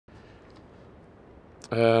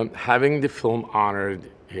Having the film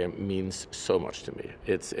honored here means so much to me.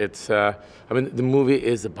 I mean, the movie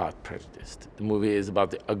is about prejudice. The movie is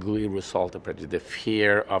about the ugly result of prejudice, the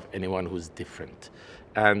fear of anyone who's different.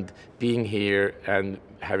 And being here and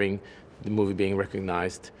having the movie being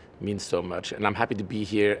recognized means so much. And I'm happy to be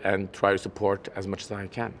here and try to support as much as I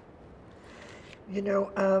can. You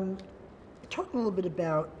know, talk a little bit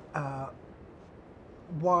about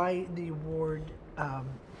why the award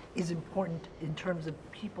is important in terms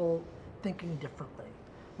of people thinking differently.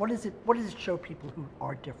 What does it show people who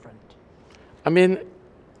are different? I mean,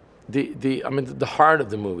 the heart of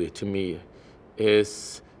the movie to me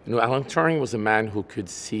is, you know, Alan Turing was a man who could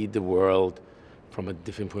see the world from a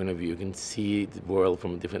different point of view. You can see the world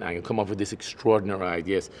from a different angle, come up with these extraordinary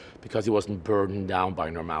ideas because he wasn't burdened down by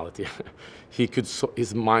normality.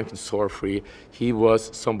 His mind could soar free. He was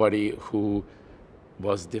somebody who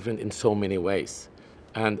was different in so many ways.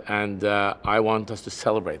 And I want us to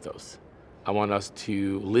celebrate those. I want us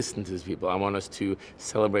to listen to these people. I want us to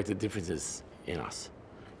celebrate the differences in us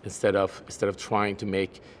instead of trying to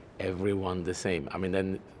make everyone the same. I mean,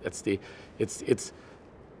 then it's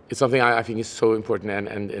something I think is so important,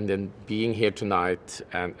 and then being here tonight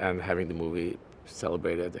and having the movie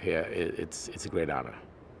celebrated here, it's a great honor.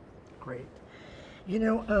 Great. You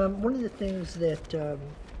know, one of the things that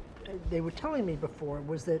they were telling me before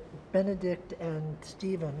was that Benedict and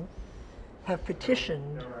Stephen have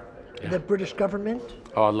petitioned the British government.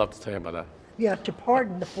 Oh, I'd love to tell you about that. Yeah, to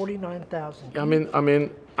pardon the 49,000. I mean,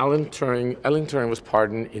 Alan Turing was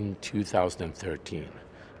pardoned in 2013.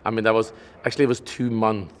 I mean, it was 2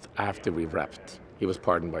 months after we wrapped. He was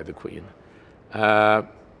pardoned by the Queen.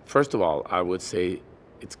 First of all, I would say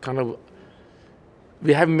it's kind of,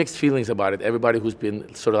 we have mixed feelings about it. Everybody who's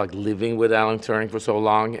been sort of like living with Alan Turing for so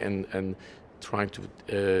long and trying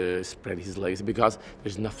to spread his legacy, because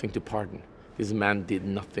there's nothing to pardon. This man did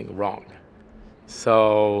nothing wrong.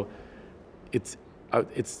 So it's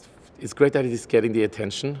great that it is getting the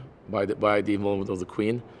attention by the involvement of the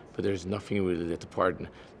Queen, but there's nothing really there to pardon.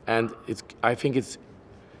 And I think it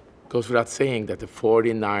goes without saying that the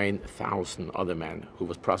 49,000 other men who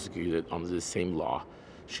was prosecuted under the same law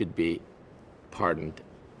should be pardoned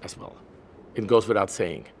as well. It goes without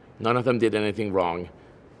saying. None of them did anything wrong.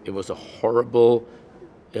 It was a horrible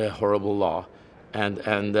law, and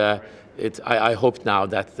I hope now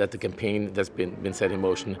that the campaign that's been set in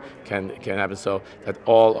motion can happen, so that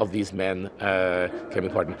all of these men can be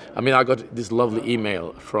pardoned. I mean, I got this lovely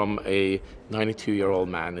email from a 92-year-old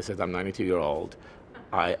man. He said, "I'm 92-year-old.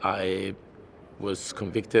 I was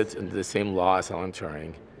convicted under the same law as Alan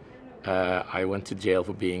Turing. I went to jail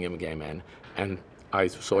for being a gay man, and I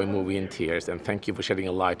saw a movie in tears, and thank you for shedding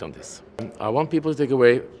a light on this." I want people to take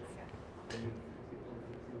away,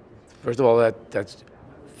 first of all, that's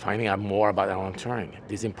finding out more about Alan Turing,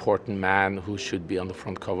 this important man who should be on the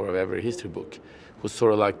front cover of every history book, who's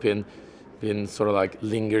sort of like been sort of like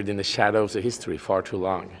lingered in the shadows of history far too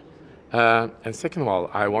long. And second of all,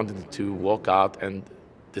 I wanted to walk out and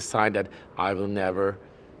decide that I will never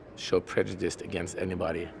show prejudice against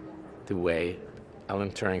anybody the way Alan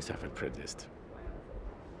Turing suffered prejudice.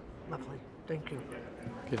 Lovely. Thank you.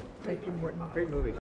 Okay. Thank you, Morten. Great movie.